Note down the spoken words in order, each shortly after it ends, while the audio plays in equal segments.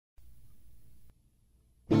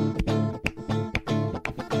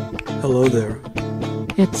Hello there.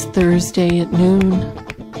 It's Thursday at noon.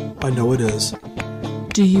 I know it is.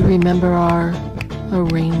 Do you remember our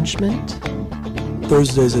arrangement?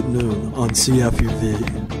 Thursdays at noon on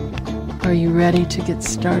CFUV. Are you ready to get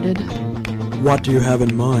started? What do you have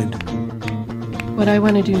in mind? What I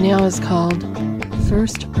want to do now is called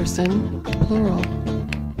first person plural.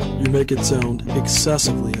 You make it sound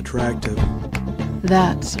excessively attractive.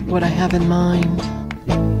 That's what I have in mind.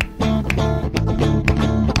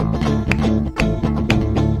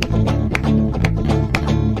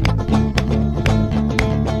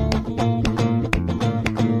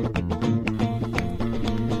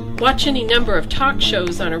 Watch any number of talk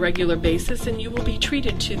shows on a regular basis and you will be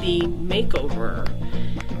treated to the makeover.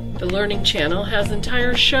 The Learning Channel has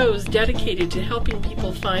entire shows dedicated to helping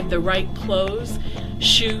people find the right clothes,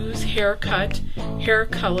 shoes, haircut, hair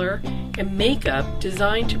color, and makeup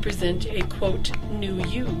designed to present a, quote, new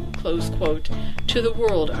you, close quote, to the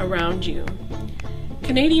world around you.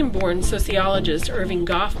 Canadian-born sociologist Erving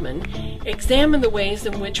Goffman examined the ways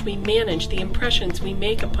in which we manage the impressions we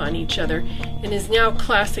make upon each other in his now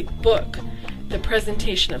classic book, The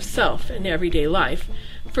Presentation of Self in Everyday Life,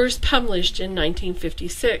 first published in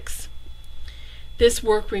 1956. This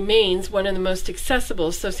work remains one of the most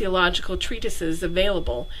accessible sociological treatises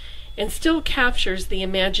available and still captures the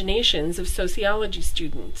imaginations of sociology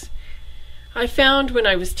students. I found when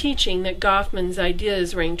I was teaching that Goffman's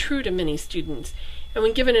ideas rang true to many students, and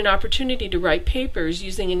when given an opportunity to write papers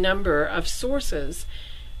using a number of sources,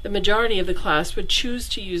 the majority of the class would choose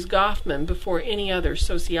to use Goffman before any other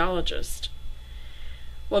sociologist.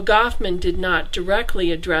 While Goffman did not directly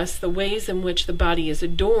address the ways in which the body is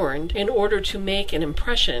adorned in order to make an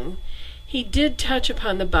impression, he did touch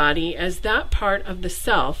upon the body as that part of the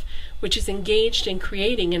self which is engaged in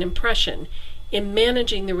creating an impression, in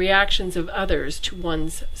managing the reactions of others to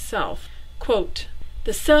one's self. Quote,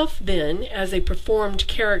 "The self, then, as a performed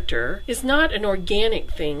character, is not an organic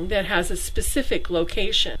thing that has a specific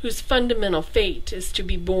location, whose fundamental fate is to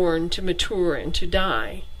be born, to mature, and to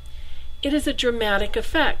die. It is a dramatic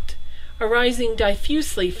effect, arising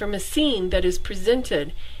diffusely from a scene that is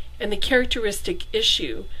presented, and the characteristic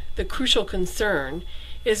issue, the crucial concern,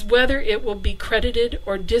 is whether it will be credited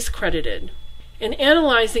or discredited. In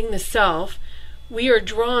analyzing the self, we are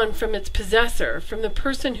drawn from its possessor, from the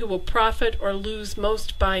person who will profit or lose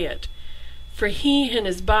most by it, for he and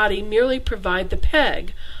his body merely provide the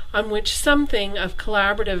peg on which something of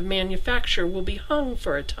collaborative manufacture will be hung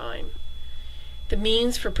for a time. The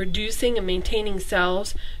means for producing and maintaining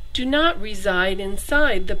selves do not reside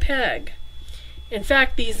inside the peg. In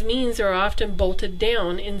fact, these means are often bolted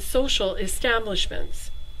down in social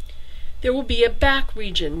establishments. There will be a back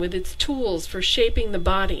region with its tools for shaping the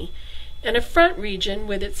body, and a front region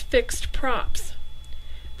with its fixed props.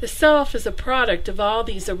 The self is a product of all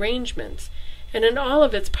these arrangements, and in all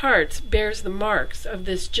of its parts bears the marks of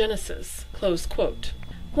this genesis." Close quote.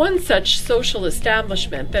 One such social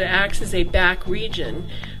establishment that acts as a back region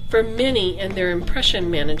for many in their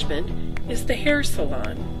impression management is the hair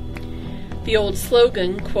salon. The old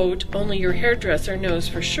slogan, quote, "only your hairdresser knows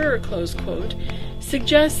for sure," close quote,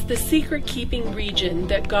 suggests the secret-keeping region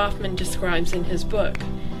that Goffman describes in his book.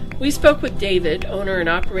 We spoke with David, owner and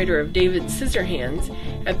operator of David Scizzorhandz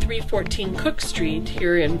at 314 Cook Street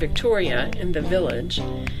here in Victoria, in the Village,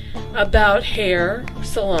 about hair,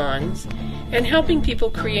 salons, and helping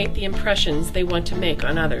people create the impressions they want to make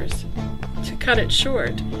on others. To cut it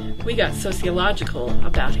short, we got sociological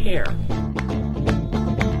about hair.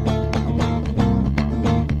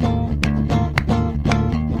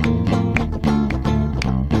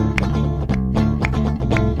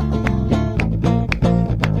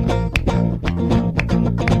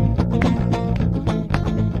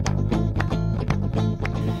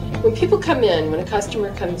 When people come in, when a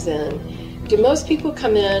customer comes in, do most people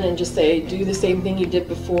come in and just say, do the same thing you did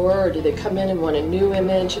before, or do they come in and want a new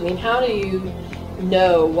image? I mean, how do you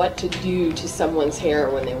know what to do to someone's hair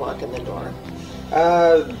when they walk in the door?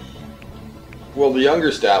 Well, the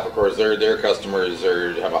younger staff, of course, their customers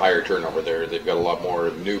have a higher turnover. They've got a lot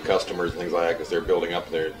more new customers and things like that because they're building up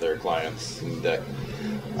their clients. And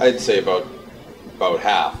I'd say about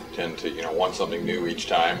half tend to want something new each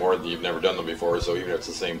time, or you've never done them before, so even if it's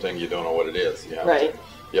the same thing, you don't know what it is. You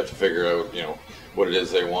have to figure out what it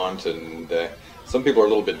is they want, and some people are a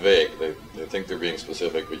little bit vague. They think they're being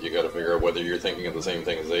specific, but you got to figure out whether you're thinking of the same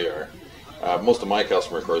thing as they are. Most of my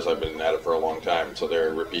customers, of course, I've been at it for a long time, so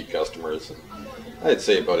they're repeat customers. And I'd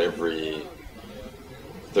say about every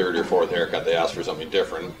third or fourth haircut they ask for something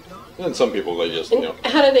different. And some people, they just,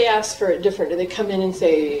 How do they ask for it different? Do they come in and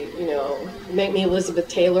say, make me Elizabeth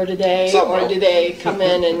Taylor today? Or do they come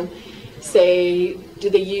in and say, do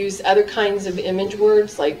they use other kinds of image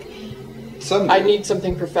words like I need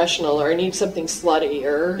something professional, or I need something slutty,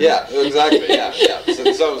 or yeah, exactly, yeah.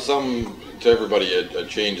 So some to everybody a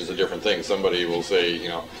change is a different thing. Somebody will say,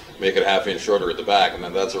 make it ½ inch shorter at the back, and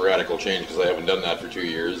then that's a radical change because I haven't done that for 2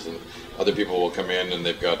 years. And other people will come in and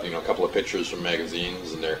they've got a couple of pictures from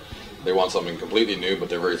magazines and they want something completely new, but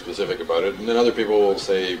they're very specific about it. And then other people will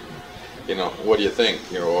say, what do you think,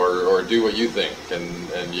 or do what you think,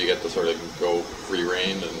 and you get to sort of go free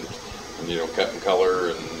reign and cut and color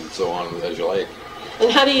and so on as you like.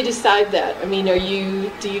 And how do you decide that? I mean,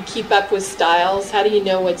 do you keep up with styles? How do you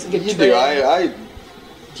know what's a good trend? I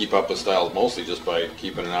keep up with styles mostly just by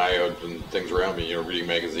keeping an eye out and things around me, reading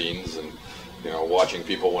magazines and watching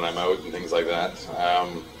people when I'm out and things like that.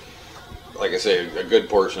 Like I say, a good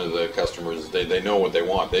portion of the customers, they know what they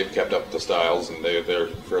want. They've kept up with the styles and they're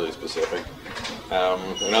fairly specific.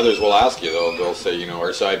 And others will ask you, they'll say,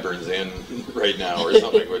 our sideburns in right now or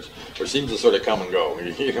something, which seems to sort of come and go.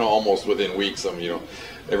 Almost within weeks,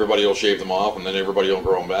 everybody will shave them off and then everybody will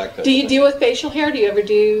grow them back. Do you deal with facial hair? Do you ever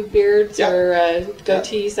do beards or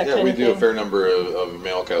goatees, that kind of thing? We do a fair number of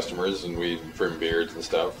male customers, and we trim beards and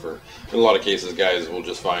stuff. In a lot of cases, guys will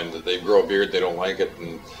just find that they grow a beard, they don't like it,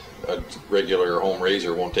 and a regular home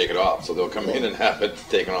razor won't take it off, so they'll come in and have it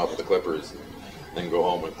taken off with the clippers and then go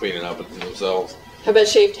home and clean it up themselves. How about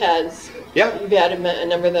shaved heads? Yeah. You've had a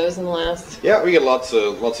number of those in the last... Yeah, we get lots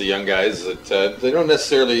of young guys that they don't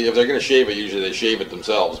necessarily, if they're going to shave it, usually they shave it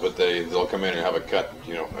themselves, but they'll come in and have it cut,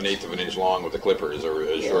 1/8 of an inch long with the clippers, or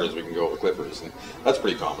as short as we can go with clippers, and that's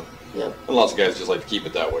pretty common. Yeah. And lots of guys just like to keep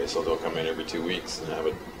it that way, so they'll come in every 2 weeks and have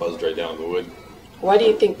it buzzed right down to the wood. Why do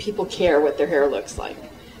you think people care what their hair looks like?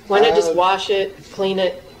 Why not just wash it, clean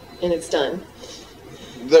it, and it's done?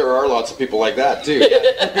 There are lots of people like that too.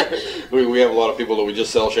 we have a lot of people that we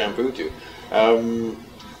just sell shampoo to.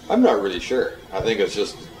 I'm not really sure. I think it's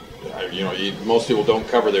just, most people don't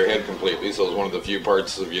cover their head completely, so it's one of the few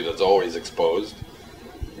parts of you that's always exposed.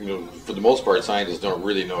 For the most part, scientists don't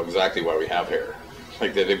really know exactly why we have hair.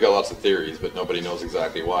 Like they've got lots of theories, but nobody knows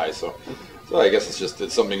exactly why. So I guess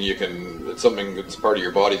it's something that's part of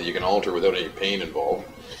your body that you can alter without any pain involved.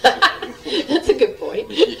 That's a good point.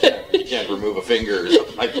 You can't remove a finger or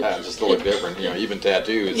something like that just to look different. Even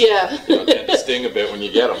tattoos. Yeah. Tend to sting a bit when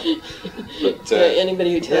you get them. But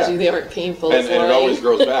anybody who tells you they aren't painful and is lying. it always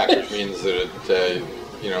grows back, which means that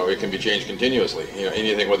it can be changed continuously.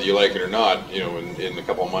 Anything, whether you like it or not, in a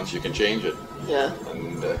couple of months you can change it. Yeah.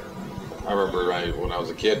 And I remember when I was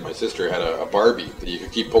a kid, my sister had a Barbie that you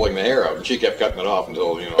could keep pulling the hair out, and she kept cutting it off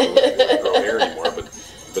until it didn't grow hair anymore.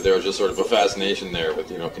 But there was just sort of a fascination there with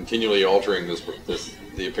continually altering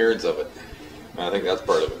the appearance of it. And I think that's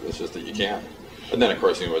part of it. It's just that you can't. And then of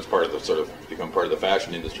course it's part of the become part of the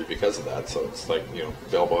fashion industry because of that. So it's like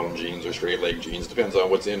bell-bottom jeans or straight leg jeans, depends on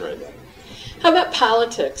what's in right now. How about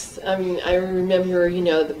politics? I remember,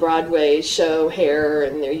 the Broadway show Hair,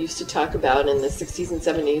 and they used to talk about in the 60s and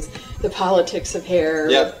 70s the politics of hair.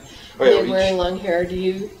 Yeah. Wearing long hair. Do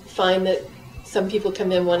you find that some people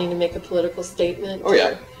come in wanting to make a political statement? Oh,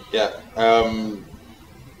 yeah.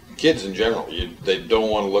 Kids in general, they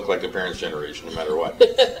don't want to look like their parents' generation, no matter what.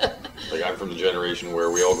 Like I'm from the generation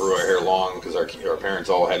where we all grew our hair long because our parents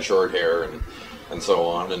all had short hair and so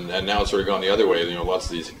on, and now it's sort of gone the other way. Lots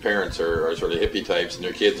of these parents are sort of hippie types, and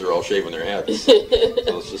their kids are all shaving their heads. So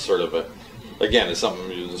it's just sort of it's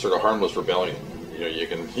something sort of harmless rebellion. You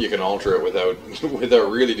can alter it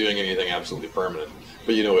without really doing anything absolutely permanent,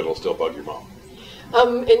 but it'll still bug your mom.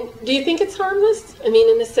 And do you think it's harmless? In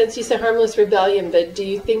the sense you say harmless rebellion, but do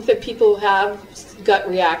you think that people have gut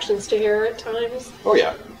reactions to hair at times? Oh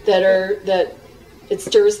yeah. That it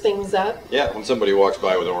stirs things up? Yeah, when somebody walks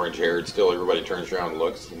by with orange hair, everybody turns around and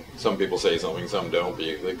looks. Some people say something, some don't, but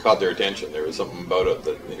they caught their attention. There was something about it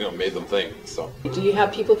that made them think. So. Do you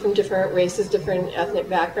have people from different races, different ethnic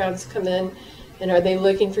backgrounds come in, and are they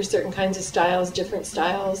looking for certain kinds of styles, different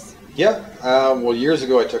styles? Yeah. Well, years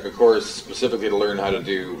ago I took a course specifically to learn how to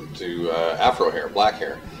do Afro hair, black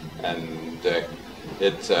hair, and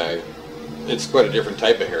it's quite a different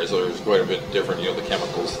type of hair, so there's quite a bit different, the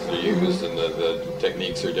chemicals that are used and the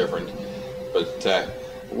techniques are different. But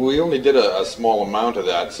we only did a small amount of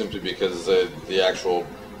that simply because the actual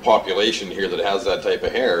population here that has that type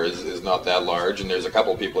of hair is not that large, and there's a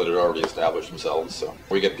couple of people that had already established themselves. So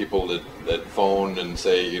we get people that phone and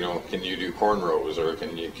say, can you do cornrows, or can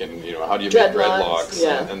how do you make dreadlocks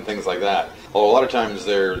and things like that. Although a lot of times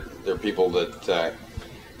they're people that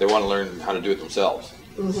they want to learn how to do it themselves.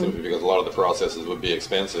 simply because a lot of the processes would be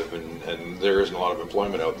expensive, and there isn't a lot of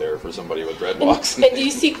employment out there for somebody with dreadlocks. And do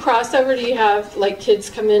you see crossover? Do you have like kids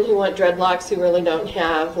come in who want dreadlocks who really don't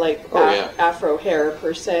have like afro hair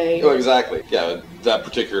per se? Oh, exactly. Yeah, that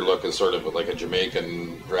particular look is sort of like a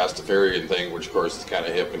Jamaican Rastafarian thing, which of course is kind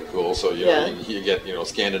of hip and cool. So you get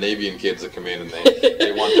Scandinavian kids that come in and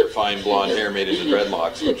they want their fine blonde hair made into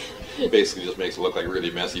dreadlocks, which basically just makes it look like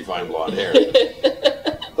really messy fine blonde hair.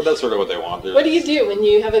 But that's sort of what they want. What do you do when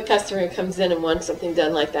you have a customer who comes in and wants something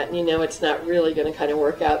done like that, and you know it's not really going to kind of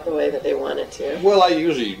work out the way that they want it to? Well, I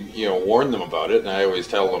usually, warn them about it, and I always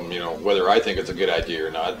tell them, whether I think it's a good idea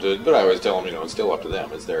or not. But I always tell them, it's still up to them.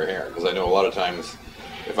 It's their hair. Because I know a lot of times,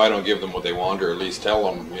 if I don't give them what they want, or at least tell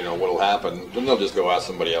them, what'll happen, then they'll just go ask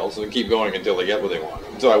somebody else and keep going until they get what they want.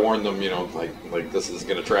 So I warn them, like this is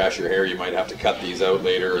going to trash your hair. You might have to cut these out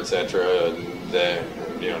later, etc.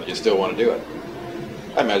 And you still want to do it.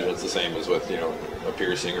 I imagine it's the same as with, a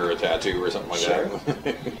piercing or a tattoo or something like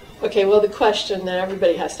that. Okay, well, the question that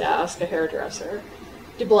everybody has to ask a hairdresser,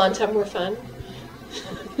 do blondes have more fun?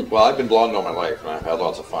 Well, I've been blonde all my life, and I've had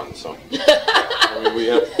lots of fun, so. We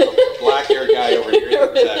have a black-haired guy over here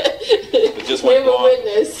that just went blonde. We have a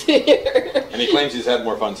witness here. And he claims he's had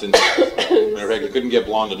more fun since. Matter of fact, he couldn't get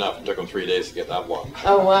blonde enough. It took him 3 days to get that blonde.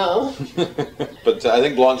 Oh, wow. But I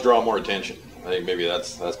think blondes draw more attention. I think maybe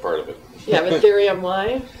that's part of it. You have a theory on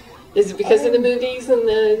why? Is it because of the movies and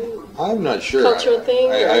the I'm not sure. Cultural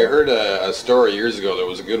thing? I heard a story years ago that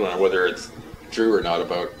was a good one, whether it's true or not,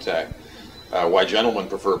 about why gentlemen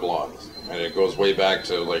prefer blondes. And it goes way back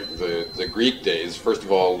to like the Greek days. First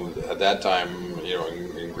of all, at that time,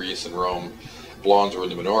 in Greece and Rome, blondes were in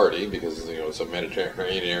the minority because it's a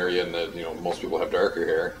Mediterranean area and that most people have darker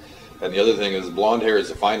hair. And the other thing is blonde hair is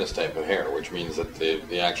the finest type of hair, which means that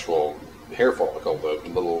the actual hair follicle, the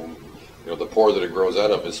little the pore that it grows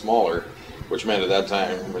out of is smaller, which meant at that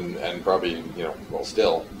time, and probably,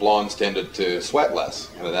 still, blondes tended to sweat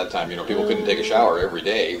less. And at that time, people couldn't take a shower every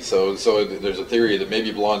day. So there's a theory that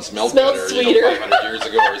maybe blondes smelled better, sweeter. 500 years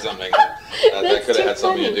ago or something. That could have had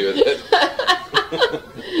something to do with it.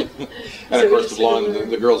 And of course,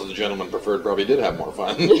 the girls that the gentleman preferred probably did have more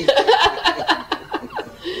fun.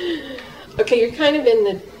 Okay, you're kind of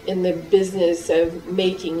in the business of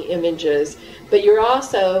making images, but you're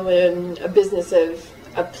also in a business of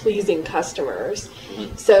pleasing customers.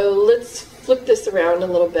 Mm-hmm. So let's flip this around a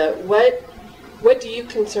little bit. What do you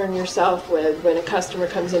concern yourself with when a customer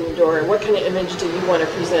comes in the door? What kind of image do you want to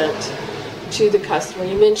present to the customer?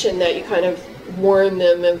 You mentioned that you kind of warn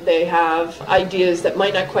them if they have ideas that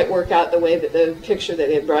might not quite work out the way that the picture that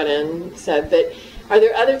they brought in said, but are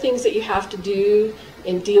there other things that you have to do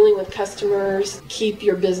in dealing with customers, keep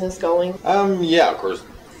your business going? Yeah, of course.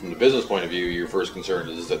 From the business point of view, your first concern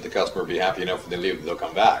is that the customer be happy enough when they leave that they'll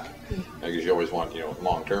come back. Mm-hmm. Because you always want,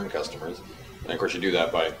 long-term customers. And of course you do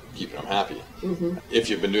that by keeping them happy. Mm-hmm. If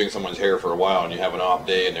you've been doing someone's hair for a while and you have an off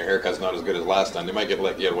day and their haircut's not as good as last time, they might get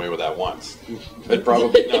away with that once. But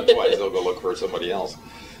probably not twice. They'll go look for somebody else.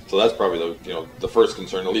 So that's probably the first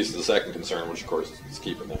concern, at least the second concern, which of course is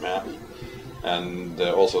keeping them happy. And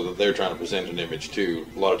also that they're trying to present an image too.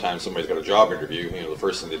 A lot of times somebody's got a job interview, the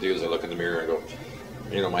first thing they do is they look in the mirror and go,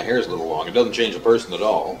 my hair's a little long. It doesn't change the person at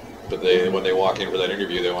all, but when they walk in for that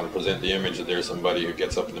interview, they want to present the image that there's somebody who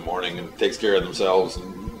gets up in the morning and takes care of themselves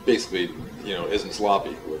and basically, isn't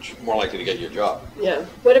sloppy, which more likely to get you a job. Yeah.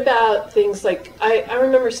 What about things like, I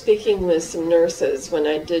remember speaking with some nurses when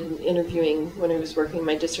I did interviewing when I was working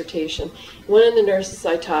my dissertation. One of the nurses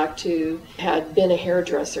I talked to had been a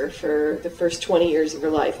hairdresser for the first 20 years of her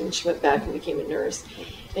life, and she went back and became a nurse.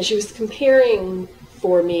 And she was comparing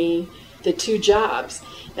for me the two jobs,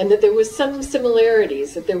 and that there was some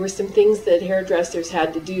similarities, that there were some things that hairdressers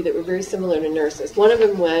had to do that were very similar to nurses. One of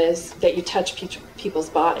them was that you touch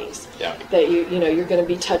people's bodies. Yeah. That you're going to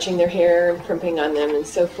be touching their hair and crimping on them and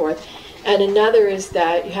so forth. And another is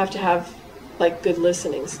that you have to have good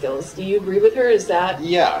listening skills. Do you agree with her? Is that?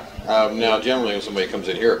 Yeah. Now, generally, when somebody comes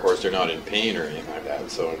in here, of course, they're not in pain or anything like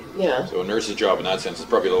that. So, yeah. So a nurse's job in that sense is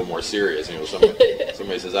probably a little more serious.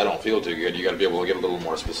 Somebody says, "I don't feel too good." You got to be able to get a little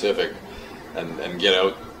more specific and get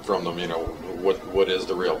out from them. What is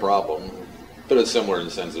the real problem? But it's similar in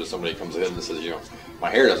the sense that if somebody comes in and says,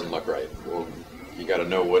 my hair doesn't look right. Well, you got to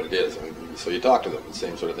know what it is. So you talk to them. The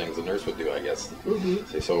same sort of things the nurse would do, I guess. Mm-hmm.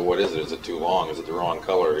 Say, so what is it? Is it too long? Is it the wrong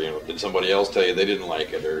color? Did somebody else tell you they didn't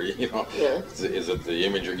like it? Or, yeah. Is it the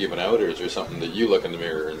image you're giving out? Or is there something that you look in the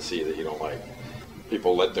mirror and see that you don't like?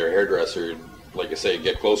 People let their hairdresser, like I say,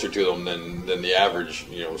 get closer to them than the average,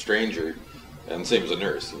 stranger. And same as a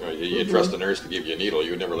nurse. You trust a nurse to give you a needle.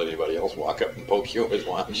 You would never let anybody else walk up and poke you with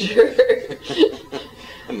one. Sure.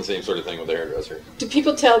 And the same sort of thing with the hairdresser. Do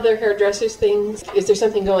people tell their hairdressers things? Is there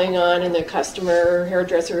something going on in the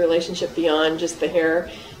customer-hairdresser relationship beyond just the hair,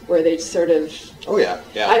 where they sort of... Oh, yeah.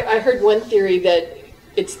 I heard one theory that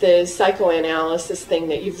it's the psychoanalysis thing,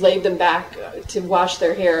 that you've laid them back to wash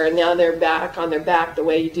their hair, and now they're back on their back the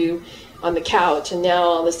way you do on the couch, and now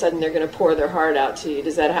all of a sudden they're going to pour their heart out to you.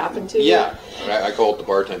 Does that happen to you? Yeah. I call it the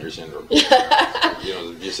bartender syndrome.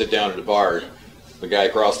 You sit down at a bar, the guy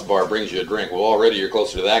across the bar brings you a drink. Well, already you're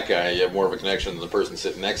closer to that guy. You have more of a connection than the person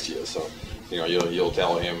sitting next to you. So, you'll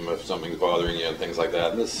tell him if something's bothering you and things like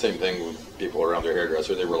that. And it's the same thing with people around their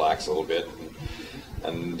hairdresser. They relax a little bit.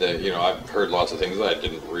 And I've heard lots of things that I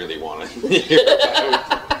didn't really want to hear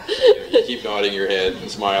about. You keep nodding your head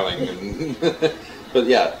and smiling. But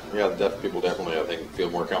people definitely, I think,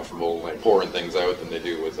 feel more comfortable pouring things out than they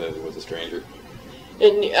do with a stranger.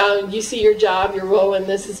 And you see your job, your role in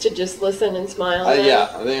this is to just listen and smile? I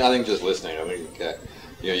think just listening. I think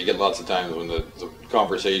you get lots of times when the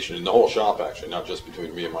conversation in the whole shop, actually, not just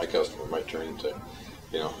between me and my customer, might turn into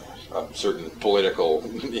certain political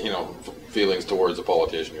feelings towards a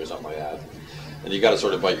politician or something like that. And you got to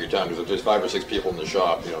sort of bite your tongue, because if there's 5 or 6 people in the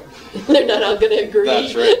shop, they're not all going to agree.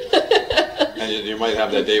 That's right. And you might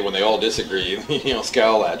have that day when they all disagree,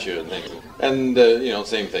 scowl at you and things. And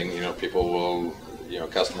same thing. People will.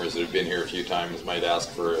 Customers that have been here a few times might ask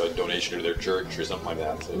for a donation to their church or something like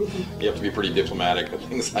that. So you have to be pretty diplomatic and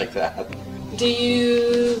things like that. Do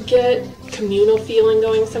you get communal feeling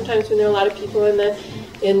going sometimes when there are a lot of people in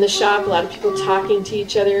the shop, a lot of people talking to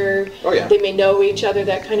each other? Oh, yeah. They may know each other,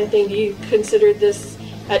 that kind of thing. Do you consider this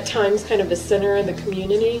at times kind of the center of the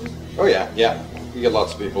community? Oh, yeah. You get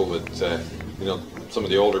lots of people that, some of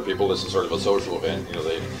the older people, this is sort of a social event.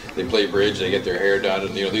 They play bridge, they get their hair done,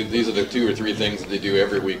 and these are the 2 or 3 things that they do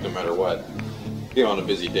every week, no matter what. On a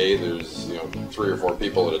busy day, there's 3 or 4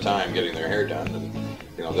 people at a time getting their hair done, and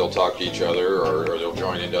they'll talk to each other, or they'll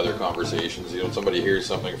join into other conversations. Somebody hears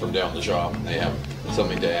something from down the shop, and they have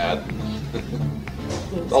something to add.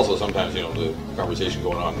 Also, sometimes the conversation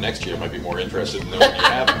going on next to you might be more interested in the one you're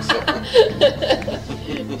having.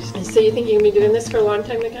 So you think you're going to be doing this for a long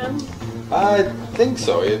time to come? I think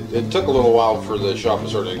so. It took a little while for the shop to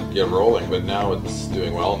sort of get rolling, but now it's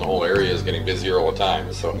doing well, and the whole area is getting busier all the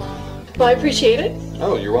time. So, well, I appreciate it.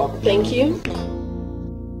 Oh, you're welcome. Thank you.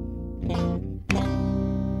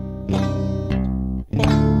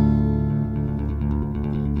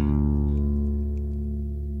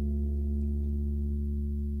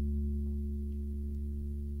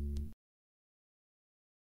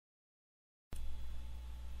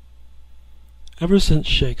 Ever since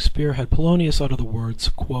Shakespeare had Polonius utter the words,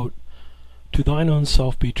 quote, "To thine own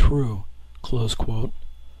self be true," close quote,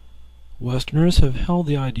 Westerners have held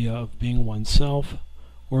the idea of being oneself,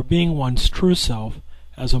 or being one's true self,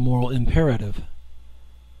 as a moral imperative.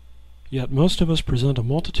 Yet most of us present a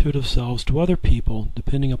multitude of selves to other people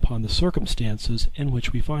depending upon the circumstances in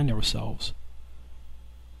which we find ourselves.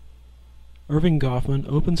 Erving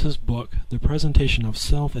Goffman opens his book, The Presentation of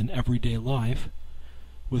Self in Everyday Life,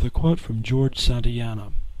 with a quote from George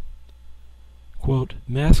Santayana. Quote,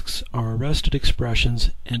 "Masks are arrested expressions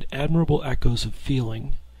and admirable echoes of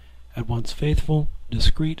feeling, at once faithful,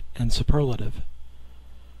 discreet, and superlative.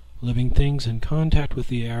 Living things in contact with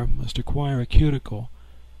the air must acquire a cuticle,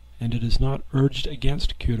 and it is not urged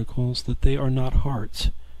against cuticles that they are not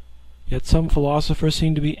hearts. Yet some philosophers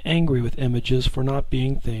seem to be angry with images for not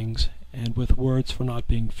being things, and with words for not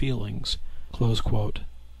being feelings." Close quote.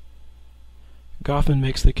 Goffman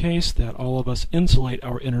makes the case that all of us insulate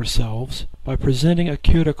our inner selves by presenting a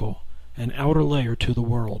cuticle, an outer layer to the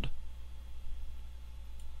world.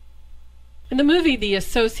 In the movie The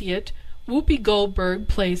Associate, Whoopi Goldberg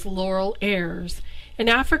plays Laurel Ayers, an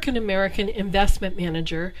African-American investment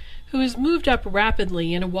manager who has moved up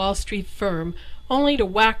rapidly in a Wall Street firm only to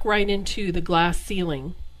whack right into the glass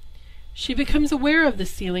ceiling. She becomes aware of the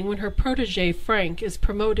ceiling when her protege Frank is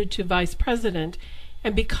promoted to vice president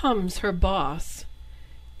and becomes her boss.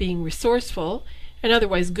 Being resourceful and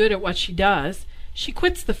otherwise good at what she does, she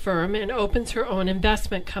quits the firm and opens her own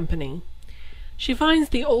investment company. She finds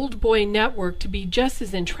the old boy network to be just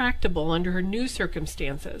as intractable under her new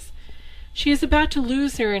circumstances. She is about to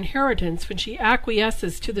lose her inheritance when she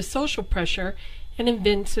acquiesces to the social pressure and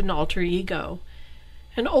invents an alter ego,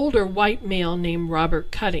 an older white male named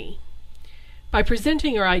Robert Cuddy. By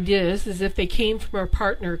presenting her ideas as if they came from her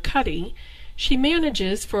partner Cuddy, she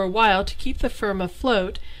manages for a while to keep the firm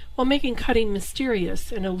afloat while making Cuddy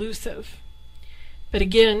mysterious and elusive. But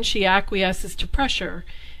again she acquiesces to pressure,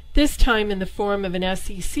 this time in the form of an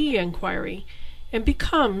SEC inquiry, and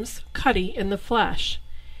becomes Cuddy in the flesh,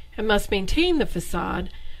 and must maintain the facade,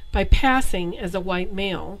 by passing as a white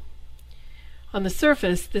male. On the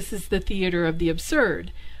surface, this is the theater of the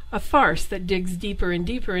absurd, a farce that digs deeper and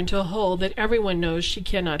deeper into a hole that everyone knows she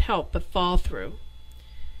cannot help but fall through.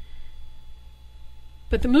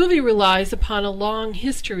 But the movie relies upon a long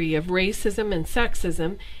history of racism and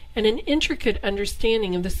sexism and an intricate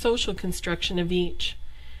understanding of the social construction of each.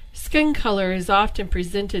 Skin color is often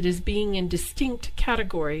presented as being in distinct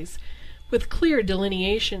categories, with clear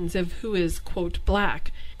delineations of who is, quote,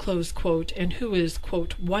 black, close quote, and who is,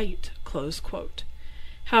 quote, white, close quote.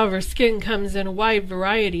 However, skin comes in a wide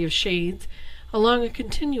variety of shades along a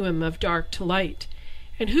continuum of dark to light,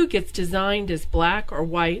 and who gets designed as black or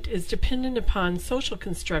white is dependent upon social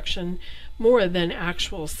construction more than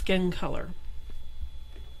actual skin color.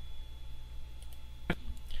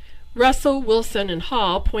 Russell, Wilson, and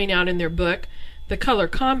Hall point out in their book, The Color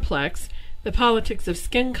Complex, The Politics of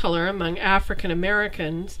Skin Color Among African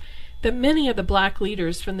Americans, that many of the black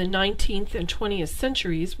leaders from the 19th and 20th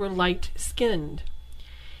centuries were light-skinned.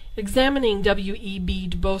 Examining W.E.B.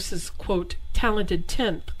 Du Bois's, quote, talented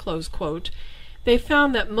tenth, close quote, they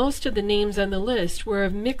found that most of the names on the list were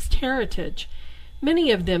of mixed heritage, many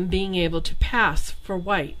of them being able to pass for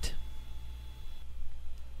white.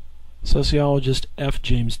 Sociologist F.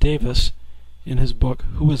 James Davis, in his book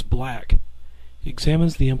Who is Black,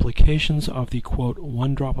 examines the implications of the, quote,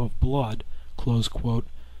 one drop of blood, close quote,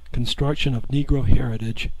 construction of Negro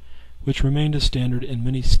heritage, which remained a standard in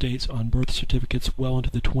many states on birth certificates well into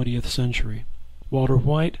the 20th century. Walter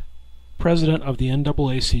White, president of the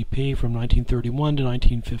NAACP from 1931 to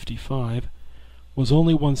 1955, was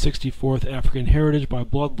only 1/64th African heritage by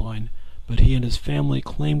bloodline, but he and his family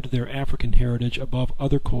claimed their African heritage above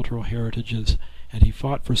other cultural heritages, and he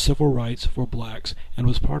fought for civil rights for blacks and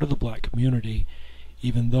was part of the black community,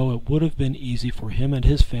 even though it would have been easy for him and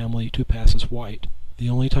his family to pass as white. The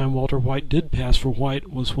only time Walter White did pass for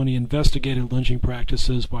white was when he investigated lynching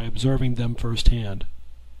practices by observing them firsthand.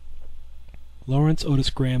 Lawrence Otis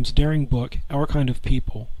Graham's daring book, Our Kind of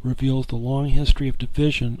People, reveals the long history of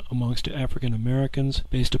division amongst African Americans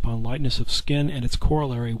based upon lightness of skin and its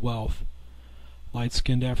corollary wealth.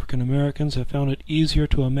 Light-skinned African Americans have found it easier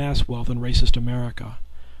to amass wealth in racist America,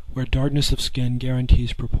 where darkness of skin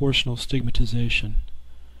guarantees proportional stigmatization.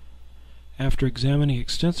 After examining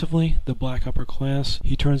extensively the black upper class,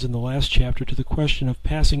 he turns in the last chapter to the question of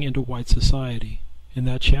passing into white society. In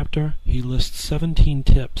that chapter, he lists 17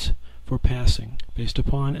 tips for passing, based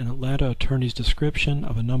upon an Atlanta attorney's description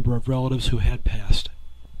of a number of relatives who had passed.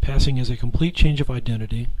 Passing is a complete change of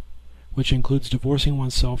identity, which includes divorcing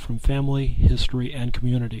oneself from family, history, and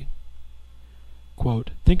community. Quote,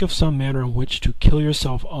 think of some manner in which to kill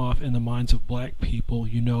yourself off in the minds of black people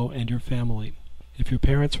you know and your family. If your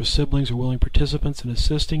parents or siblings are willing participants in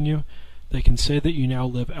assisting you, they can say that you now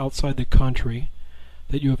live outside the country,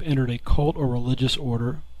 that you have entered a cult or religious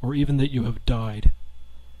order, or even that you have died.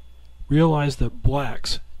 Realize that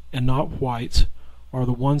blacks, and not whites, are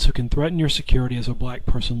the ones who can threaten your security as a black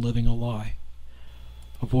person living a lie.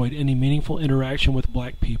 Avoid any meaningful interaction with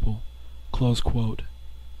black people. Close quote.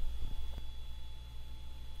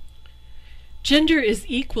 Gender is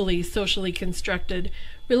equally socially constructed,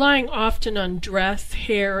 relying often on dress,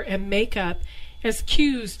 hair, and makeup as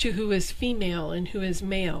cues to who is female and who is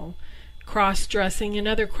male. Cross-dressing and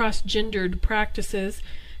other cross-gendered practices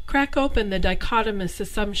crack open the dichotomous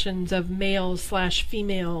assumptions of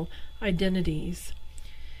male/female identities.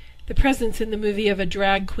 The presence in the movie of a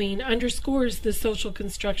drag queen underscores the social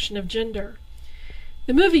construction of gender.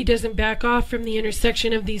 The movie doesn't back off from the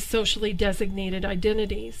intersection of these socially designated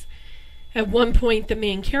identities. At one point, the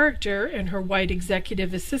main character and her white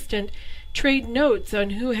executive assistant trade notes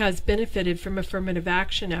on who has benefited from affirmative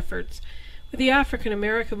action efforts, with the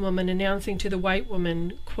African-American woman announcing to the white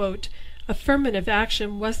woman, quote, affirmative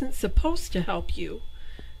action wasn't supposed to help you,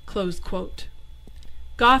 close quote.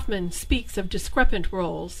 Goffman speaks of discrepant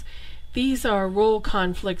roles. These are role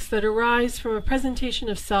conflicts that arise from a presentation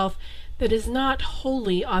of self that is not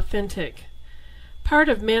wholly authentic. Part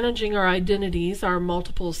of managing our identities, our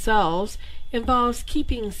multiple selves, involves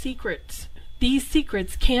keeping secrets. These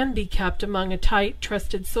secrets can be kept among a tight,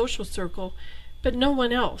 trusted social circle, but no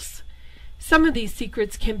one else. Some of these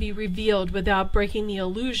secrets can be revealed without breaking the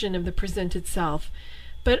illusion of the presented self,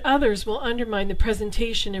 but others will undermine the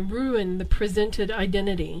presentation and ruin the presented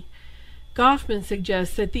identity. Goffman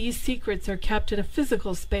suggests that these secrets are kept in a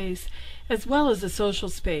physical space as well as a social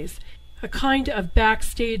space, a kind of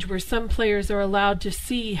backstage where some players are allowed to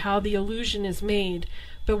see how the illusion is made,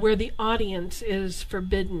 but where the audience is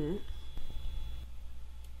forbidden.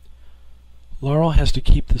 Laurel has to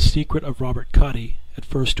keep the secret of Robert Cuddy, at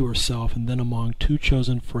first to herself and then among two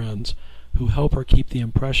chosen friends, who help her keep the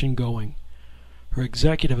impression going, her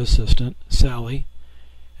executive assistant, Sally,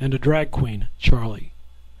 and a drag queen, Charlie,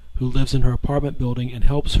 who lives in her apartment building and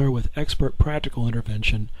helps her with expert practical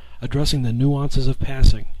intervention, addressing the nuances of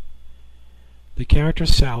passing. The character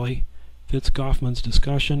Sally fits Goffman's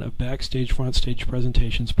discussion of backstage frontstage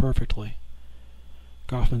presentations perfectly.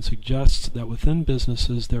 Goffman suggests that within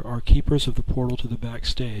businesses there are keepers of the portal to the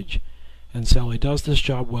backstage, and Sally does this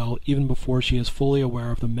job well even before she is fully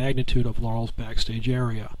aware of the magnitude of Laurel's backstage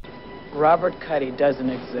area. Robert Cuddy doesn't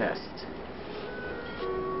exist.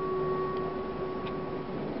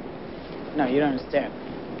 No, you don't understand.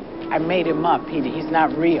 I made him up, Peter. He's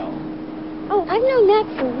not real. Oh, I've known that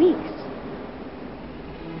for weeks.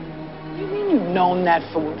 What do you mean you've known that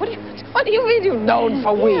for weeks? What do you mean you've known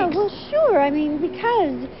for weeks? Yeah, well, sure. I mean,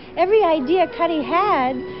 because every idea Cuddy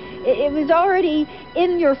had, it was already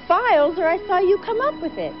in your files, or I saw you come up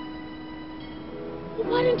with it. Well,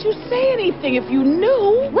 why didn't you say anything if you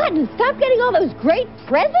knew? What, and stop getting all those great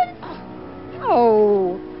presents?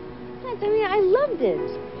 Oh. I mean, I loved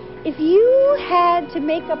it. If you had to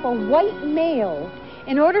make up a white male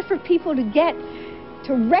in order for people to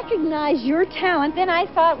recognize your talent, then I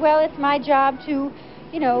thought, well, it's my job to,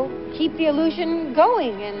 keep the illusion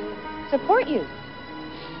going and support you.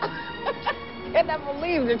 I can't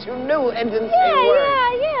believe that you knew and didn't say a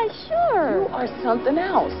word. Yeah, sure. You are something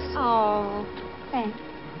else. Oh, thanks.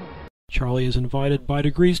 Charlie is invited by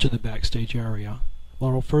degrees to the backstage area.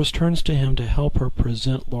 Laurel first turns to him to help her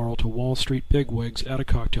present Laurel to Wall Street bigwigs at a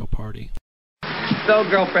cocktail party. So,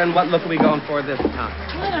 girlfriend, what look are we going for this time?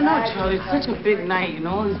 I don't know, Charlie. It's such a big night,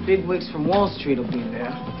 all these bigwigs from Wall Street will be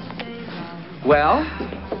there. Well,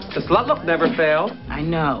 the slut look never failed. I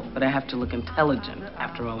know, but I have to look intelligent.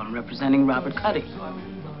 After all, I'm representing Robert Cuddy.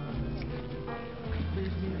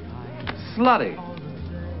 Slutty,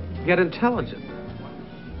 yet intelligent.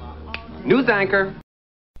 News anchor.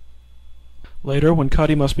 Later, when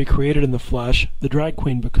Cuddy must be created in the flesh, the drag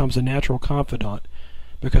queen becomes a natural confidant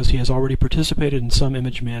because he has already participated in some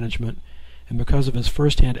image management and because of his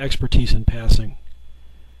first-hand expertise in passing.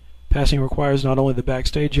 Passing requires not only the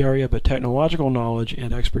backstage area but technological knowledge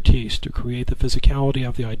and expertise to create the physicality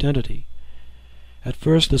of the identity. At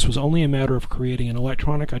first, this was only a matter of creating an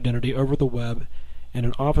electronic identity over the web and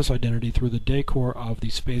an office identity through the decor of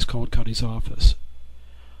the space called Cuddy's office.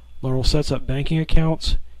 Laurel sets up banking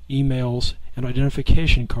accounts, emails, and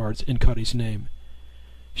identification cards in Cuddy's name.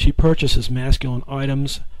 She purchases masculine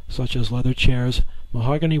items such as leather chairs,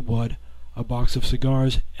 mahogany wood, a box of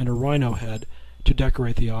cigars, and a rhino head to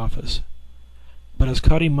decorate the office. But as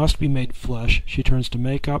Cuddy must be made flesh, she turns to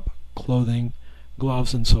makeup, clothing,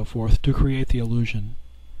 gloves, and so forth to create the illusion.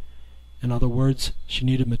 In other words, she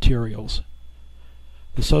needed materials.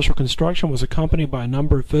 The social construction was accompanied by a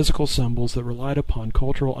number of physical symbols that relied upon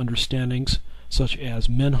cultural understandings such as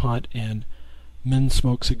men hunt and men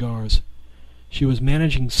smoke cigars. She was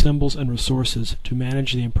managing symbols and resources to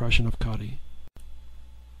manage the impression of Cuddy.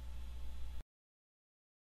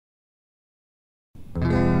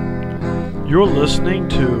 You're listening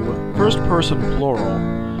to First Person Plural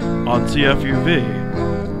on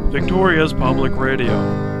CFUV, Victoria's Public Radio,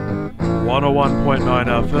 101.9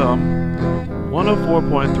 FM,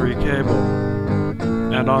 104.3 cable,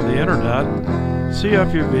 and on the internet,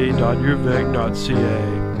 cfuv.uvig.ca.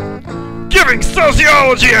 Giving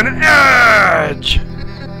sociology an edge!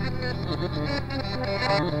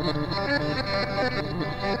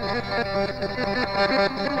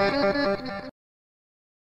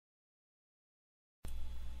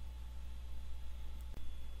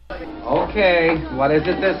 Okay, what is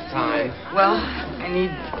it this time? Well, I need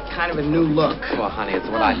kind of a new look. Well, honey, it's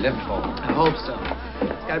what I live for. I hope so.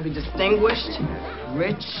 It's got to be distinguished,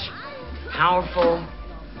 rich, powerful,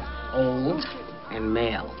 old, and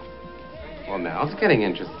male. Well, now it's getting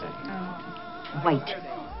interesting. White.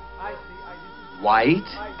 White?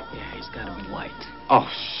 Yeah, he's got to be white. Oh,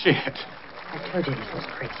 shit. I told you this was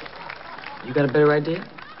crazy. You got a better idea?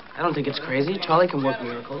 I don't think it's crazy. Charlie can work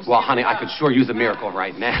miracles. Well, honey, I could sure use a miracle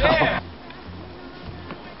right now. Yeah.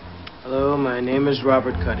 Hello, my name is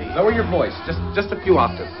Robert Cuddy. Lower your voice, just a few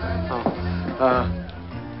octaves.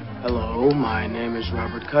 Hello, my name is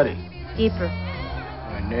Robert Cuddy. Deeper.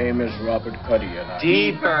 My name is Robert Cuddy, and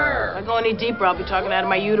Deeper! If I go any deeper, I'll be talking out of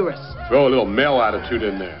my uterus. Throw a little male attitude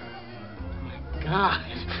in there. God.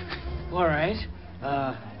 All right.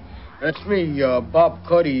 That's me, Bob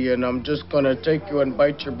Cuddy, and I'm just gonna take you and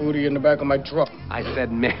bite your booty in the back of my truck. I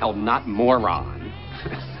said male, not moron.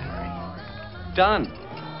 Done.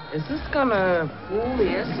 Is this gonna fool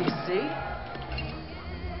the SEC?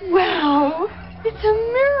 Wow, it's a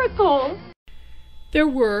miracle. There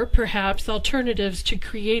were, perhaps, alternatives to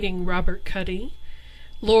creating Robert Cuddy.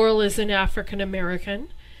 Laurel is an African American.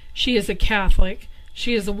 She is a Catholic.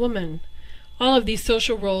 She is a woman. All of these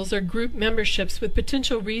social roles are group memberships with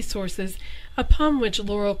potential resources upon which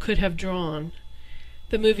Laurel could have drawn.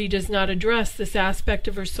 The movie does not address this aspect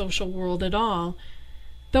of her social world at all,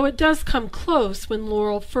 though it does come close when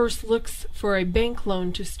Laurel first looks for a bank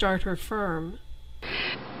loan to start her firm.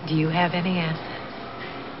 Do you have any assets?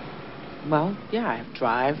 Well, yeah, I have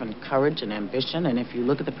drive and courage and ambition, and if you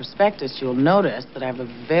look at the prospectus, you'll notice that I have a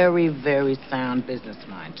very, very sound business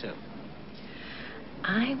mind, too.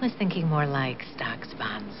 I was thinking more like stocks,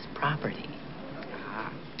 bonds, property.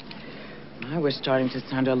 Ah. My, we're starting to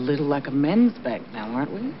sound a little like a men's bank now,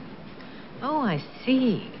 aren't we? Oh, I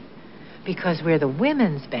see. Because we're the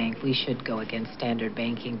women's bank, we should go against standard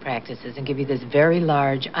banking practices and give you this very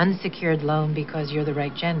large, unsecured loan because you're the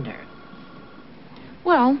right gender.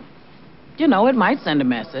 Well, you know, it might send a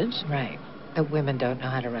message. Right. That women don't know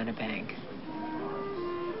how to run a bank.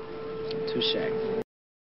 Touché.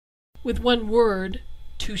 With one word,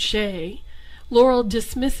 touché, Laurel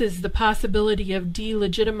dismisses the possibility of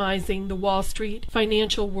delegitimizing the Wall Street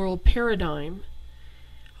financial world paradigm.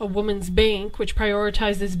 A woman's bank, which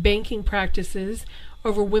prioritizes banking practices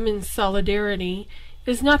over women's solidarity,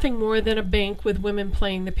 is nothing more than a bank with women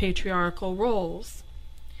playing the patriarchal roles.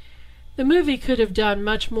 The movie could have done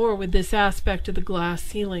much more with this aspect of the glass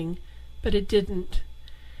ceiling, but it didn't.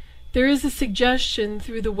 There is a suggestion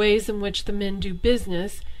through the ways in which the men do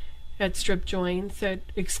business, at strip joints, at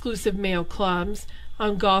exclusive male clubs,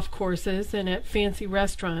 on golf courses, and at fancy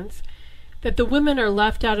restaurants, that the women are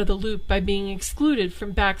left out of the loop by being excluded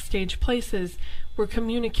from backstage places where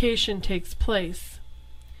communication takes place.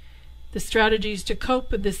 The strategies to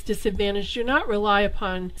cope with this disadvantage do not rely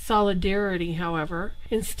upon solidarity, however.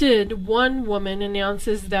 Instead, one woman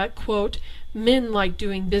announces that, quote, men like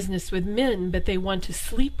doing business with men, but they want to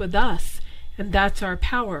sleep with us, and that's our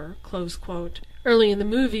power, close quote. Early in the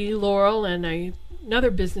movie, Laurel and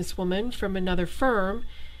another businesswoman from another firm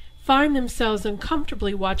find themselves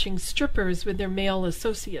uncomfortably watching strippers with their male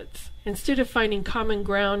associates. Instead of finding common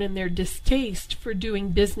ground in their distaste for doing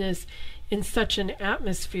business in such an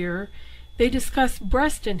atmosphere, they discuss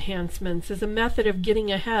breast enhancements as a method of getting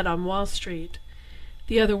ahead on Wall Street.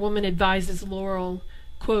 The other woman advises Laurel,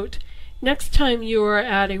 quote, next time you are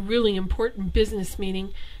at a really important business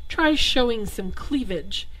meeting, try showing some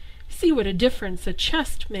cleavage. See what a difference a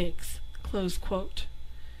chest makes, close quote.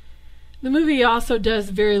 The movie also does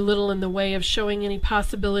very little in the way of showing any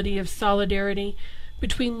possibility of solidarity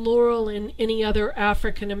between Laurel and any other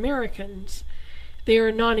African Americans. They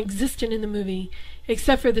are non-existent in the movie,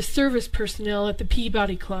 except for the service personnel at the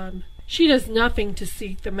Peabody Club. She does nothing to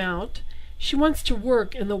seek them out. She wants to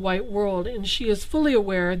work in the white world, and she is fully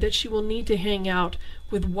aware that she will need to hang out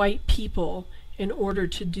with white people in order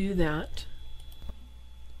to do that.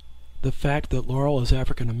 The fact that Laurel is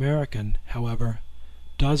African American, however,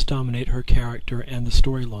 does dominate her character and the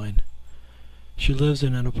storyline. She lives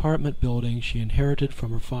in an apartment building she inherited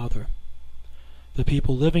from her father. The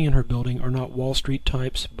people living in her building are not Wall Street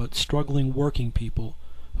types, but struggling working people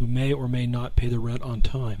who may or may not pay the rent on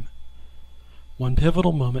time. One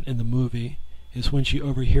pivotal moment in the movie is when she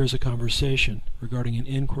overhears a conversation regarding an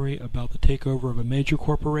inquiry about the takeover of a major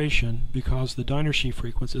corporation because the diner she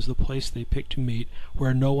frequents is the place they pick to meet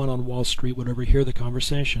where no one on Wall Street would overhear the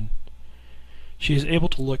conversation. She is able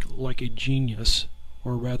to look like a genius,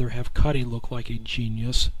 or rather have Cuddy look like a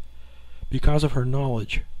genius, because of her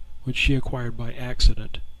knowledge, which she acquired by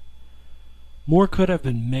accident. More could have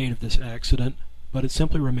been made of this accident, but it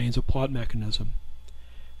simply remains a plot mechanism.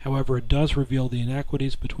 However, it does reveal the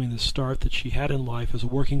inequities between the start that she had in life as a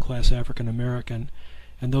working-class African American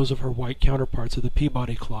and those of her white counterparts at the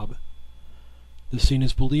Peabody Club. The scene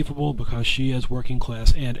is believable because she is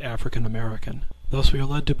working-class and African American. Thus we are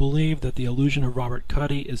led to believe that the illusion of Robert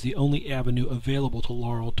Cuddy is the only avenue available to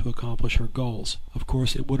Laurel to accomplish her goals. Of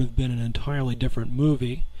course, it would have been an entirely different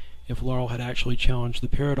movie if Laurel had actually challenged the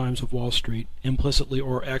paradigms of Wall Street, implicitly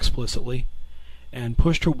or explicitly, and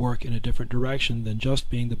pushed her work in a different direction than just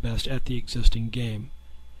being the best at the existing game.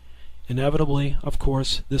 Inevitably, of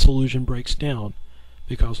course, this illusion breaks down,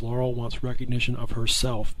 because Laurel wants recognition of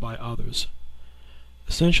herself by others.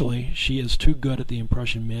 Essentially, she is too good at the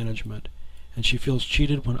impression management, and she feels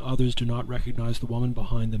cheated when others do not recognize the woman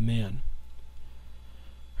behind the man.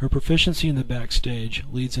 Her proficiency in the backstage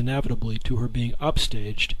leads inevitably to her being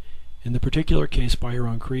upstaged, in the particular case by her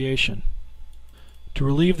own creation. To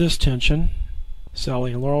relieve this tension,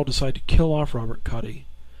 Sally and Laurel decide to kill off Robert Cuddy,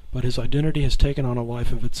 but his identity has taken on a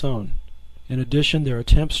life of its own. In addition, their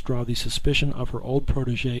attempts draw the suspicion of her old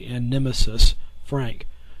protege and nemesis, Frank,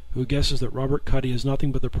 who guesses that Robert Cuddy is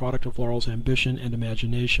nothing but the product of Laurel's ambition and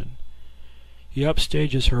imagination. He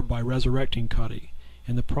upstages her by resurrecting Cuddy,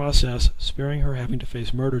 in the process sparing her having to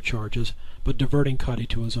face murder charges, but diverting Cuddy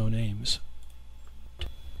to his own aims.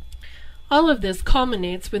 All of this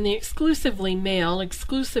culminates when the exclusively male,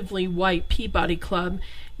 exclusively white Peabody Club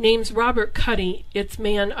names Robert Cuddy its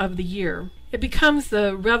Man of the Year. It becomes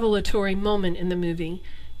the revelatory moment in the movie,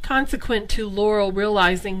 consequent to Laurel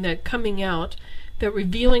realizing that coming out, that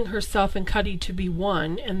revealing herself and Cuddy to be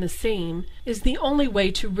one and the same, is the only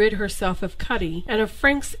way to rid herself of Cuddy and of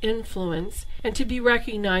Frank's influence, and to be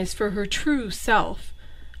recognized for her true self,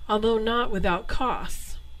 although not without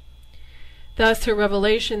costs. Thus, her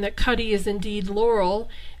revelation that Cuddy is indeed Laurel,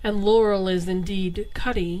 and Laurel is indeed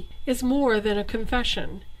Cuddy, is more than a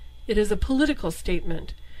confession. It is a political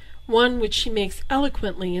statement, one which she makes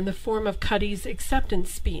eloquently in the form of Cuddy's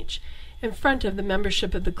acceptance speech in front of the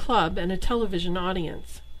membership of the club and a television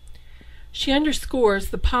audience. She underscores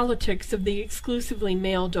the politics of the exclusively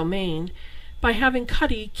male domain by having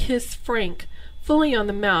Cuddy kiss Frank fully on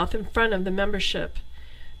the mouth in front of the membership.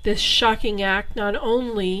 This shocking act not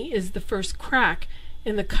only is the first crack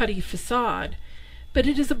in the Cuddy facade, but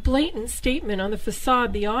it is a blatant statement on the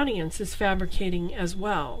facade the audience is fabricating as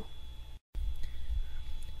well.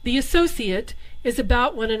 The Associate is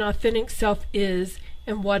about what an authentic self is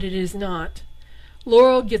and what it is not.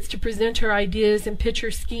 Laurel gets to present her ideas and pitch her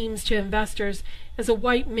schemes to investors as a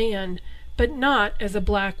white man, but not as a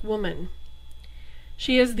black woman.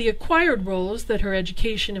 She has the acquired roles that her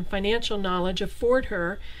education and financial knowledge afford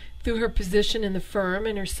her through her position in the firm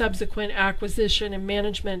and her subsequent acquisition and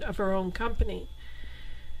management of her own company.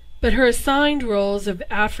 But her assigned roles of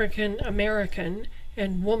African American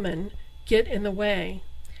and woman get in the way.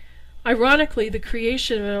 Ironically, the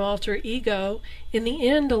creation of an alter ego in the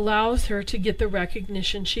end allows her to get the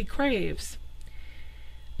recognition she craves.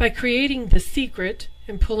 By creating The Secret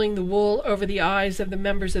and pulling the wool over the eyes of the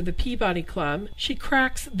members of the Peabody Club, she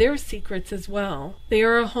cracks their secrets as well. They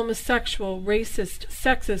are a homosexual, racist,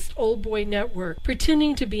 sexist old boy network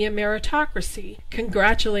pretending to be a meritocracy,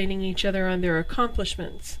 congratulating each other on their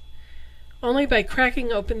accomplishments. Only by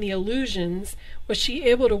cracking open the illusions was she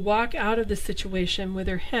able to walk out of the situation with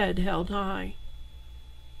her head held high.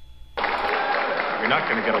 You're not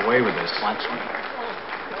going to get away with this. Watch me.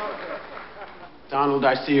 Donald,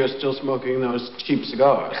 I see you're still smoking those cheap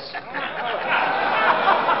cigars. It's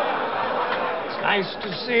nice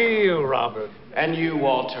to see you, Robert. And you,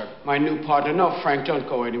 Walter, my new partner. No, Frank, don't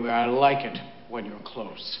go anywhere. I like it when you're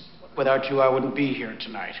close. Without you, I wouldn't be here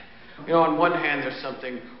tonight. You know, on one hand, there's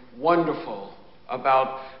something wonderful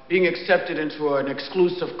about being accepted into an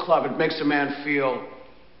exclusive club. It makes a man feel,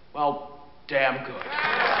 well, damn good.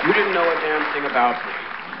 You didn't know a damn thing about me,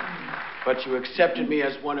 but you accepted me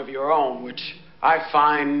as one of your own, which I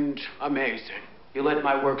find amazing. You let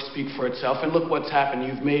my work speak for itself, and look what's happened.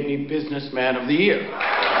 You've made me Businessman of the Year.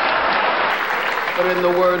 But in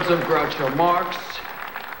the words of Groucho Marx,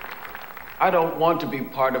 I don't want to be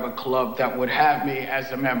part of a club that would have me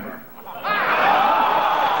as a member.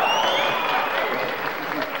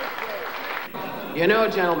 You know,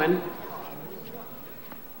 gentlemen,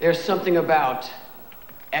 there's something about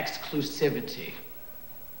exclusivity.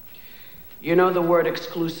 You know, the word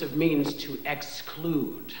exclusive means to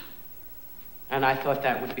exclude. And I thought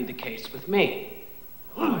that would be the case with me.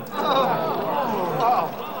 So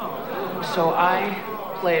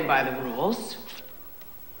I played by the rules.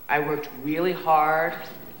 I worked really hard.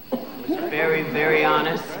 I was very, very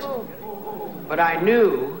honest. But I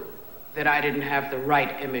knew that I didn't have the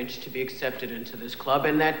right image to be accepted into this club,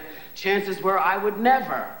 and that chances were I would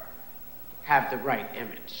never have the right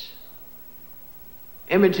image.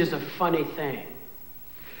 Image is a funny thing,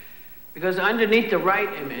 because underneath the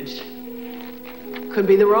right image could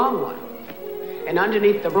be the wrong one, and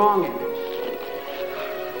underneath the wrong image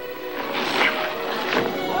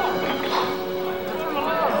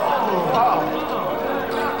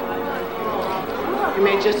you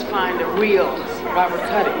may just find a real Robert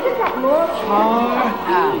Cuddy. Far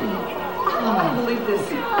out. I can't believe this.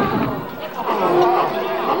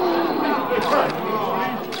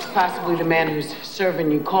 Possibly the man who's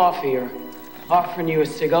serving you coffee or offering you a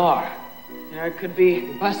cigar. You know, it could be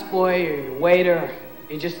your busboy or your waiter.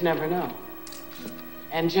 You just never know.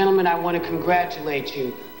 And gentlemen, I want to congratulate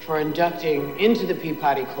you for inducting into the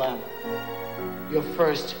Peabody Club your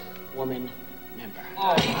first woman member.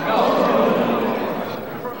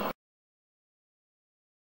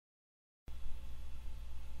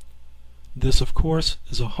 This, of course,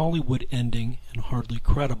 is a Hollywood ending and hardly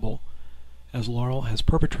credible, as Laurel has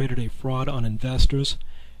perpetrated a fraud on investors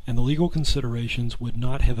and the legal considerations would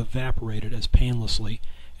not have evaporated as painlessly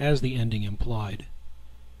as the ending implied.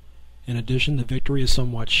 In addition, the victory is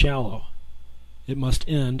somewhat shallow. It must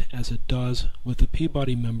end, as it does, with the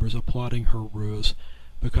Peabody members applauding her ruse,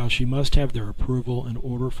 because she must have their approval in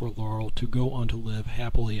order for Laurel to go on to live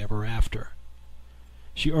happily ever after.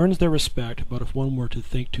 She earns their respect, but if one were to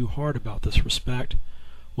think too hard about this respect,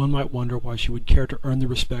 one might wonder why she would care to earn the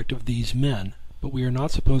respect of these men. But we are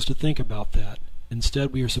not supposed to think about that.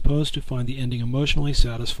 Instead, we are supposed to find the ending emotionally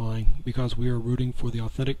satisfying because we are rooting for the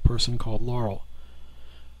authentic person called Laurel.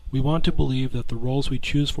 We want to believe that the roles we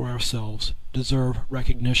choose for ourselves deserve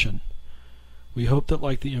recognition. We hope that,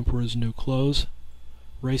 like the Emperor's new clothes,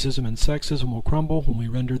 racism and sexism will crumble when we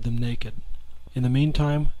render them naked. In the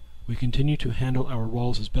meantime, we continue to handle our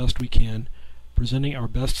roles as best we can, presenting our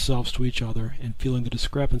best selves to each other and feeling the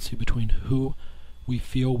discrepancy between who we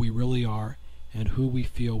feel we really are and who we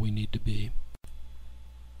feel we need to be.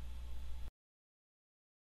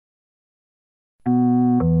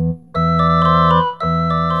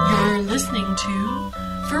 You're listening to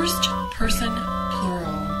First Person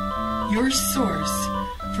Plural, your source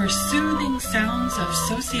for soothing sounds of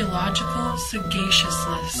sociological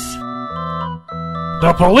sagaciousness.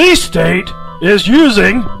 The police state is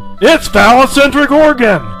using its phallocentric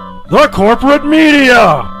organ, the corporate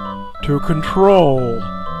media, to control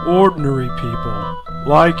ordinary people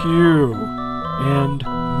like you and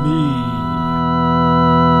me.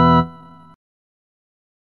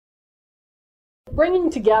 Bringing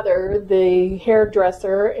together the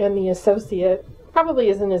hairdresser and the associate probably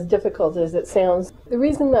isn't as difficult as it sounds. The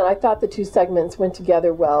reason that I thought the two segments went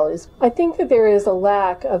together well is I think that there is a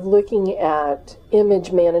lack of looking at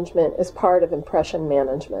image management as part of impression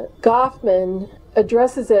management. Goffman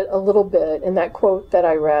addresses it a little bit in that quote that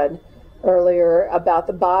I read earlier about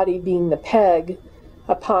the body being the peg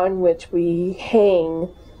upon which we hang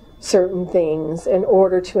certain things in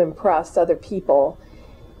order to impress other people.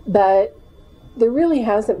 But there really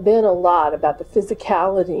hasn't been a lot about the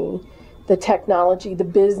physicality, the technology, the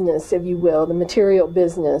business, if you will, the material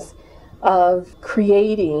business of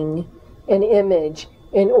creating an image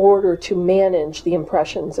in order to manage the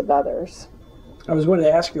impressions of others. I was going to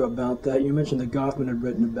ask you about that. You mentioned that Goffman had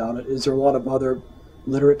written about it. Is there a lot of other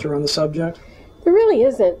literature on the subject? There really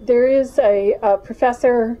isn't. There is a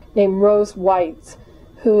professor named Rose Weitz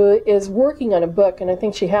who is working on a book, and I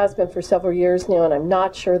think she has been for several years now, and I'm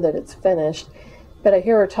not sure that it's finished. But I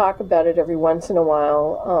hear her talk about it every once in a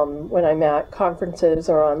while when I'm at conferences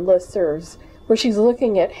or on listservs, where she's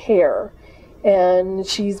looking at hair. And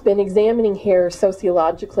she's been examining hair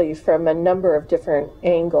sociologically from a number of different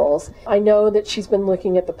angles. I know that she's been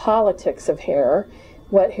looking at the politics of hair,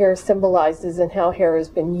 what hair symbolizes and how hair has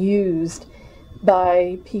been used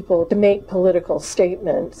by people to make political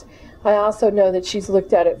statements. I also know that she's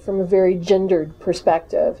looked at it from a very gendered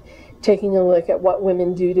perspective, taking a look at what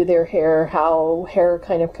women do to their hair, how hair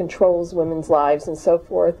kind of controls women's lives and so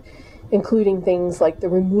forth, including things like the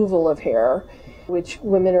removal of hair, which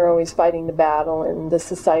women are always fighting the battle in the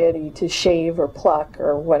society to shave or pluck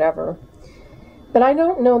or whatever. But I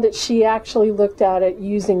don't know that she actually looked at it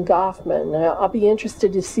using Goffman. I'll be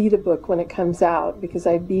interested to see the book when it comes out, because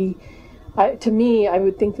to me, I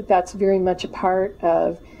would think that that's very much a part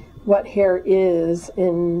of what hair is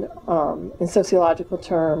in sociological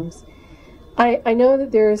terms. I know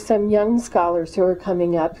that there are some young scholars who are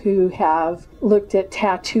coming up who have looked at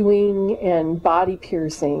tattooing and body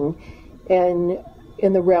piercing and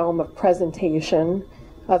in the realm of presentation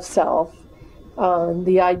of self.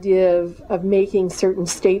 The idea of making certain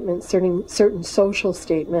statements, certain social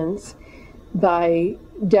statements by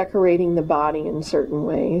decorating the body in certain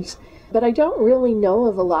ways. But I don't really know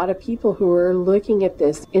of a lot of people who are looking at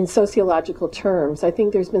this in sociological terms. I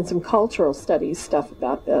think there's been some cultural studies stuff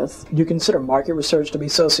about this. Do you consider market research to be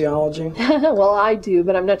sociology? Well, I do,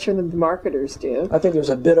 but I'm not sure that the marketers do. I think there's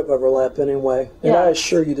a bit of overlap anyway. And Yes. I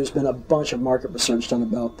assure you there's been a bunch of market research done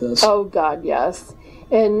about this. Oh, God, yes.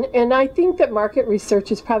 And I think that market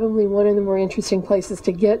research is probably one of the more interesting places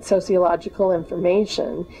to get sociological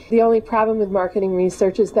information. The only problem with marketing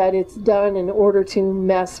research is that it's done in order to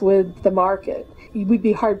mess with the market. We'd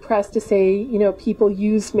be hard-pressed to say, people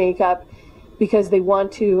use makeup because they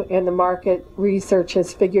want to, and the market research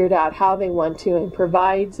has figured out how they want to and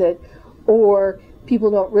provides it, or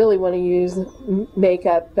people don't really want to use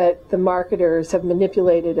makeup, but the marketers have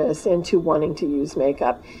manipulated us into wanting to use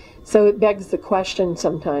makeup. So it begs the question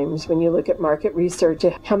sometimes when you look at market research,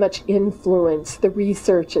 how much influence the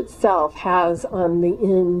research itself has on the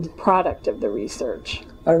end product of the research.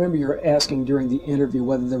 I remember you were asking during the interview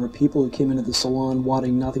whether there were people who came into the salon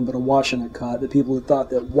wanting nothing but a wash and a cut, the people who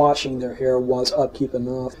thought that washing their hair was upkeep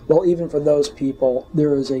enough. Well, even for those people,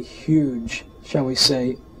 there is a huge, shall we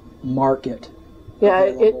say, market. Yeah,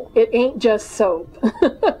 it ain't just soap.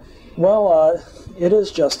 Well, it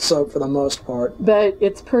is just soap for the most part. But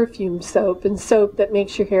it's perfume soap and soap that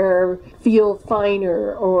makes your hair feel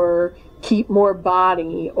finer or keep more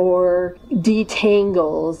body or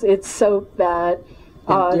detangles. It's soap that...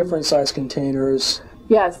 in different size containers.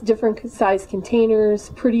 Yes, different size containers,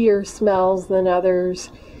 prettier smells than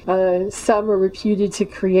others. Some are reputed to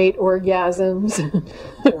create orgasms.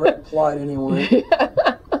 Or implied anyway.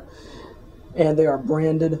 And they are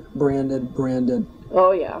branded.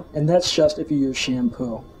 Oh, yeah. And that's just if you use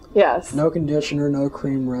shampoo. Yes. No conditioner, no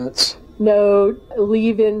cream rinse. No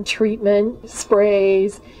leave-in treatment,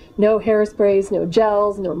 sprays, no hairsprays, no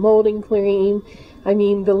gels, no molding cream. I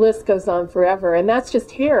mean, the list goes on forever, and that's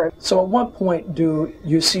just hair. So at what point do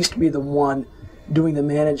you cease to be the one doing the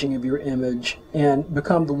managing of your image and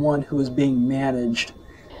become the one who is being managed?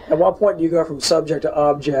 At what point do you go from subject to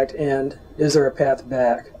object, and is there a path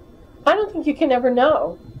back? I don't think you can ever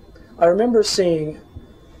know. I remember seeing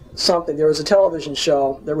something. There was a television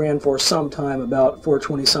show that ran for some time about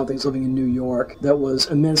 420-somethings living in New York that was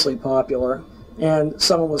immensely popular. And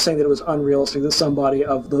someone was saying that it was unrealistic that somebody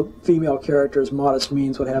of the female character's modest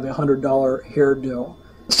means would have a $100 hairdo.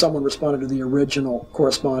 Someone responded to the original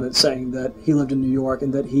correspondent saying that he lived in New York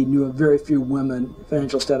and that he knew of very few women,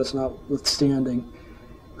 financial status notwithstanding,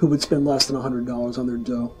 who would spend less than $100 on their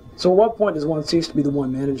dough. So at what point does one cease to be the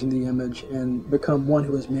one managing the image and become one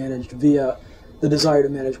who is managed via the desire to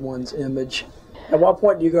manage one's image? At what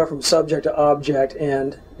point do you go from subject to object,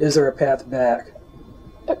 and is there a path back?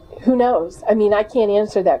 Who knows? I mean, I can't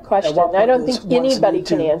answer that question. I don't think anybody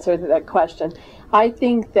can answer that question. I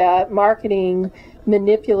think that marketing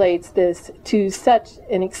manipulates this to such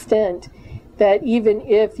an extent that even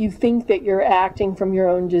if you think that you're acting from your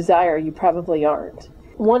own desire, you probably aren't.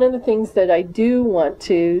 One of the things that I do want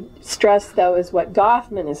to stress, though, is what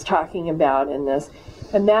Goffman is talking about in this,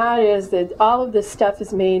 and that is that all of this stuff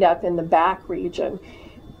is made up in the back region.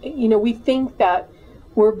 You know, we think that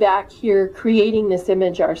we're back here creating this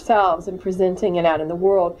image ourselves and presenting it out in the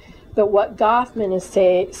world, but what Goffman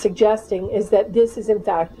is suggesting is that this is, in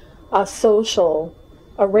fact, a social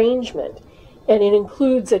arrangement, and it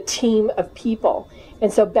includes a team of people.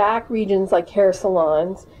 And so back regions like hair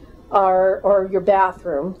salons, or your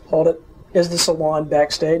bathroom. Hold it. Is the salon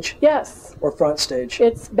backstage? Yes. Or front stage?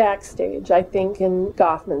 It's backstage, I think, in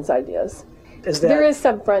Goffman's ideas. There is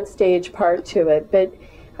some front stage part to it, but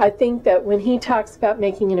I think that when he talks about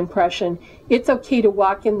making an impression, it's okay to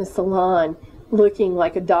walk in the salon looking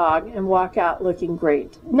like a dog and walk out looking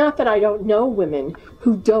great. Not that I don't know women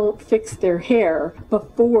who don't fix their hair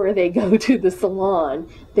before they go to the salon.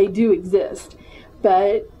 They do exist.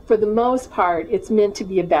 But for the most part, it's meant to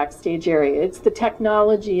be a backstage area. It's the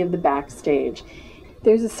technology of the backstage.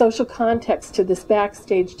 There's a social context to this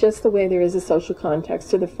backstage just the way there is a social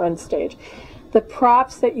context to the front stage. The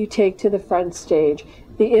props that you take to the front stage,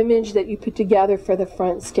 the image that you put together for the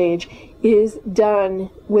front stage is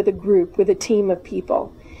done with a group, with a team of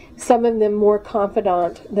people. Some of them more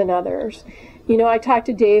confidant than others. You know, I talked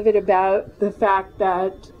to David about the fact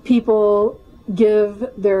that people give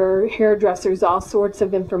their hairdressers all sorts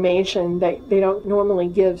of information that they don't normally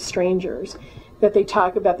give strangers, that they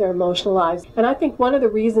talk about their emotional lives. And I think one of the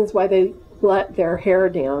reasons why they let their hair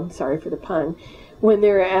down, sorry for the pun, when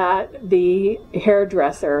they're at the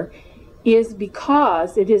hairdresser is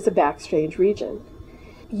because it is a backstage region.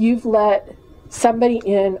 You've let somebody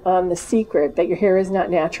in on the secret that your hair is not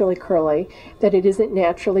naturally curly, that it isn't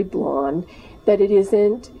naturally blonde, that it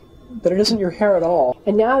isn't your hair at all.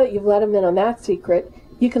 And now that you've let them in on that secret,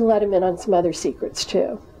 you can let them in on some other secrets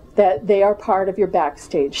too, that they are part of your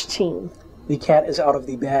backstage team. The cat is out of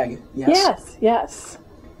the bag. Yes. Yes.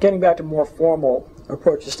 Getting back to more formal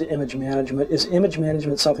approaches to image management, is image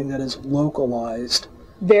management something that is localized?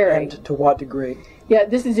 Very. And to what degree? Yeah,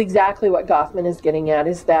 this is exactly what Goffman is getting at,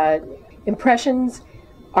 is that impressions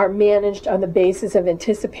are managed on the basis of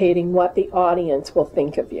anticipating what the audience will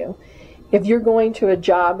think of you. If you're going to a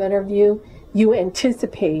job interview, you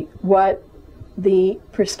anticipate what the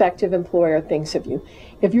prospective employer thinks of you.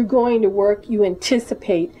 If you're going to work, you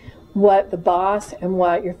anticipate what the boss and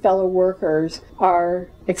what your fellow workers are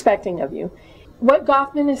expecting of you. What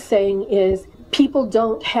Goffman is saying is people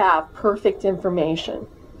don't have perfect information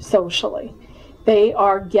socially. They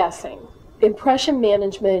are guessing. Impression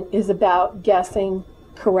management is about guessing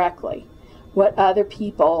correctly what other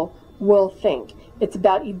people will think. It's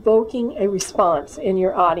about evoking a response in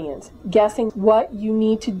your audience, guessing what you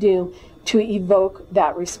need to do to evoke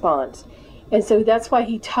that response. And so that's why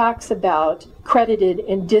he talks about credited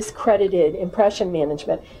and discredited impression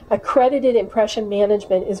management. Accredited impression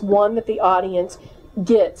management is one that the audience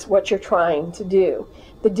gets what you're trying to do.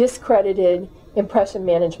 The discredited impression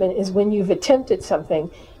management is when you've attempted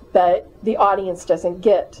something that the audience doesn't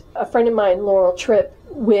get. A friend of mine, Laurel Tripp,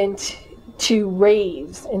 went to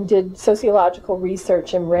raves and did sociological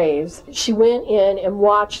research in raves. She went in and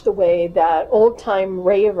watched the way that old-time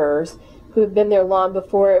ravers, who had been there long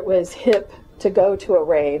before it was hip to go to a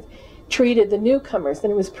rave, treated the newcomers.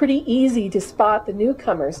 And it was pretty easy to spot the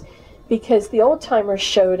newcomers because the old-timers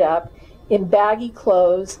showed up in baggy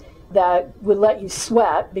clothes that would let you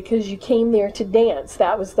sweat because you came there to dance.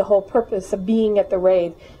 That was the whole purpose of being at the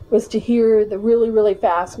rave, was to hear the really, really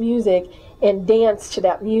fast music and dance to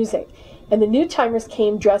that music. And the new-timers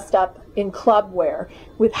came dressed up in club wear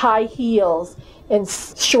with high heels and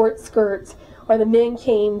short skirts, or the men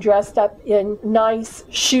came dressed up in nice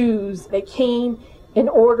shoes. They came in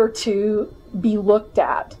order to be looked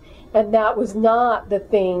at. And that was not the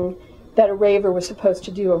thing that a raver was supposed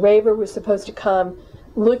to do. A raver was supposed to come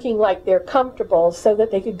looking like they're comfortable so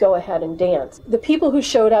that they could go ahead and dance. The people who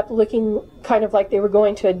showed up looking kind of like they were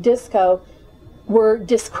going to a disco were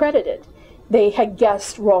discredited. They had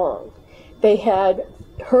guessed wrong. They had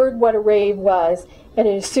heard what a rave was and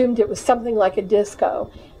assumed it was something like a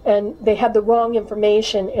disco. And they had the wrong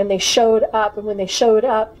information, and they showed up, and when they showed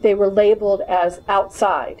up, they were labeled as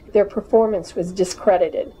outside. Their performance was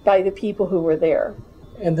discredited by the people who were there.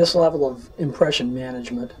 And this level of impression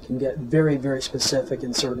management can get very, very specific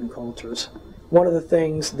in certain cultures. One of the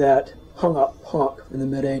things that hung up punk in the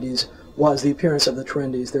mid-'80s was the appearance of the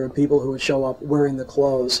trendies. There were people who would show up wearing the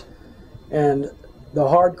clothes. And the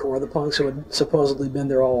hardcore, the punks who had supposedly been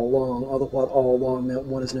there all along, although what all along meant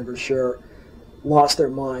one is never sure, lost their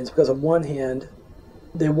minds because on one hand,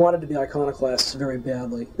 they wanted to be iconoclasts very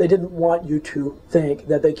badly. They didn't want you to think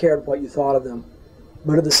that they cared what you thought of them.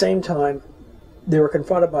 But at the same time, they were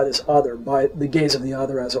confronted by this other, by the gaze of the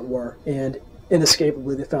other, as it were, and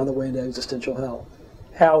inescapably they found their way into existential hell.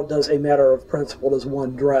 How does a matter of principle does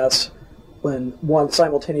one dress when one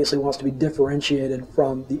simultaneously wants to be differentiated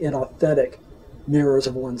from the inauthentic mirrors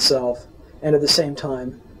of oneself, and at the same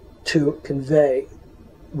time to convey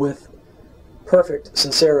with perfect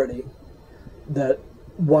sincerity that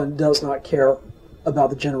one does not care about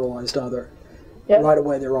the generalized other? Yep. Right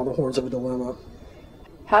away they're on the horns of a dilemma.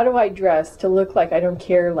 How do I dress to look like I don't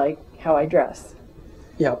care like how I dress?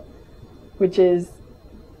 Yeah. Which is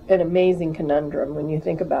an amazing conundrum when you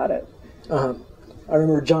think about it. I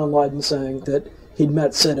remember John Lydon saying that he'd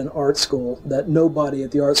met Sid in art school, that nobody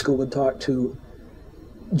at the art school would talk to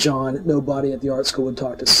John, nobody at the art school would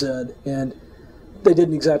talk to Sid, and they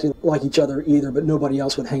didn't exactly like each other either, but nobody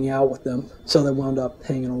else would hang out with them, so they wound up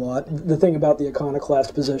hanging a lot. The thing about the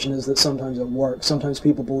iconoclast position is that sometimes it works. Sometimes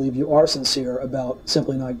people believe you are sincere about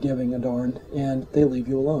simply not giving a darn, and they leave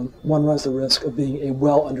you alone. One runs the risk of being a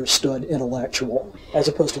well-understood intellectual, as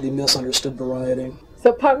opposed to the misunderstood variety.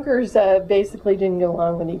 So punkers basically didn't get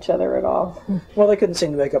along with each other at all. Well, they couldn't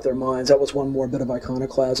seem to make up their minds. That was one more bit of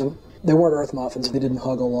iconoclasm. They weren't earth muffins. They didn't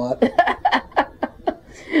hug a lot.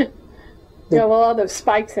 Yeah, well, all those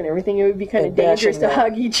spikes and everything, it would be kind of dangerous to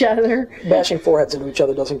hug each other. Bashing foreheads into each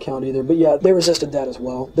other doesn't count either. But yeah, they resisted that as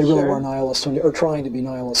well. They really were nihilists, or trying to be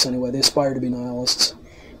nihilists anyway. They aspired to be nihilists.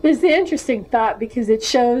 It's an interesting thought because it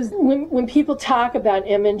shows when people talk about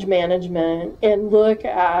image management and look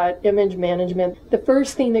at image management, the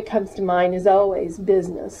first thing that comes to mind is always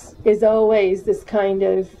business, is always this kind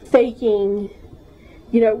of faking,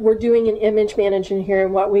 we're doing an image management here,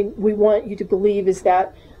 and what we want you to believe is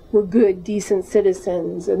that we're good, decent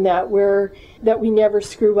citizens, and that we never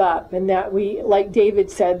screw up, and that we, like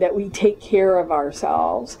David said, that we take care of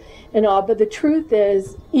ourselves and all. But the truth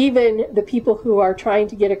is, even the people who are trying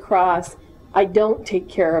to get across, I don't take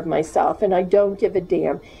care of myself and I don't give a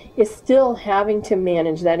damn, is still having to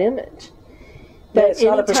manage that image. That it's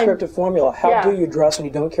not a prescriptive formula. How do you dress when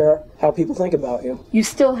you don't care how people think about you? You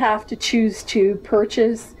still have to choose to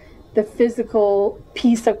purchase the physical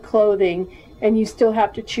piece of clothing, and you still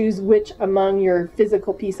have to choose which among your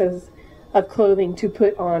physical pieces of clothing to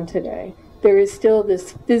put on today. There is still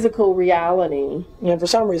this physical reality. And for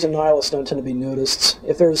some reason, nihilists don't tend to be nudists.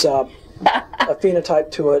 If there's a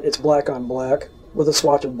phenotype to it, it's black on black, with a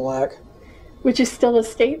swatch of black. Which is still a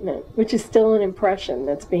statement, which is still an impression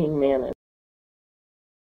that's being managed.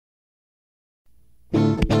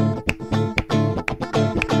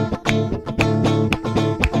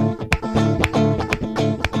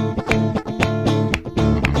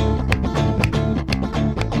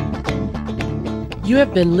 You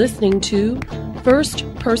have been listening to First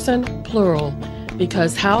Person Plural,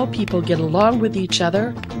 because how people get along with each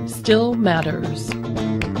other still matters.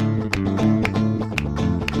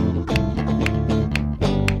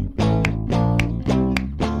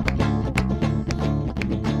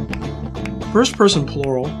 First Person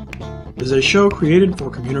Plural is a show created for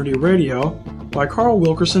community radio by Carl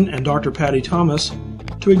Wilkerson and Dr. Patty Thomas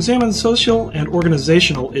to examine social and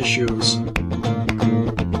organizational issues.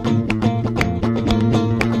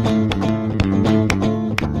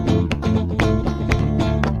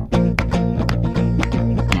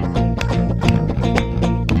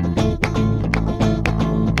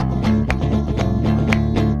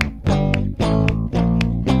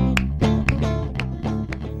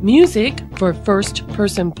 Music for First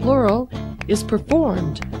Person Plural is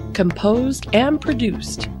performed, composed, and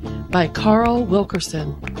produced by Carl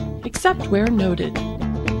Wilkerson, except where noted.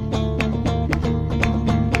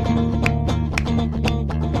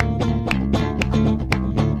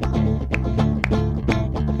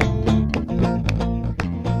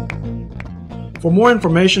 For more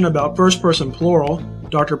information about First Person Plural,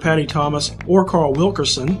 Dr. Patty Thomas, or Carl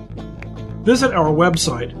Wilkerson, visit our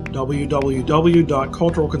website,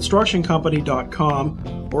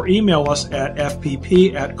 www.culturalconstructioncompany.com, or email us at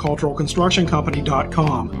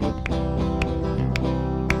fpp@culturalconstructioncompany.com.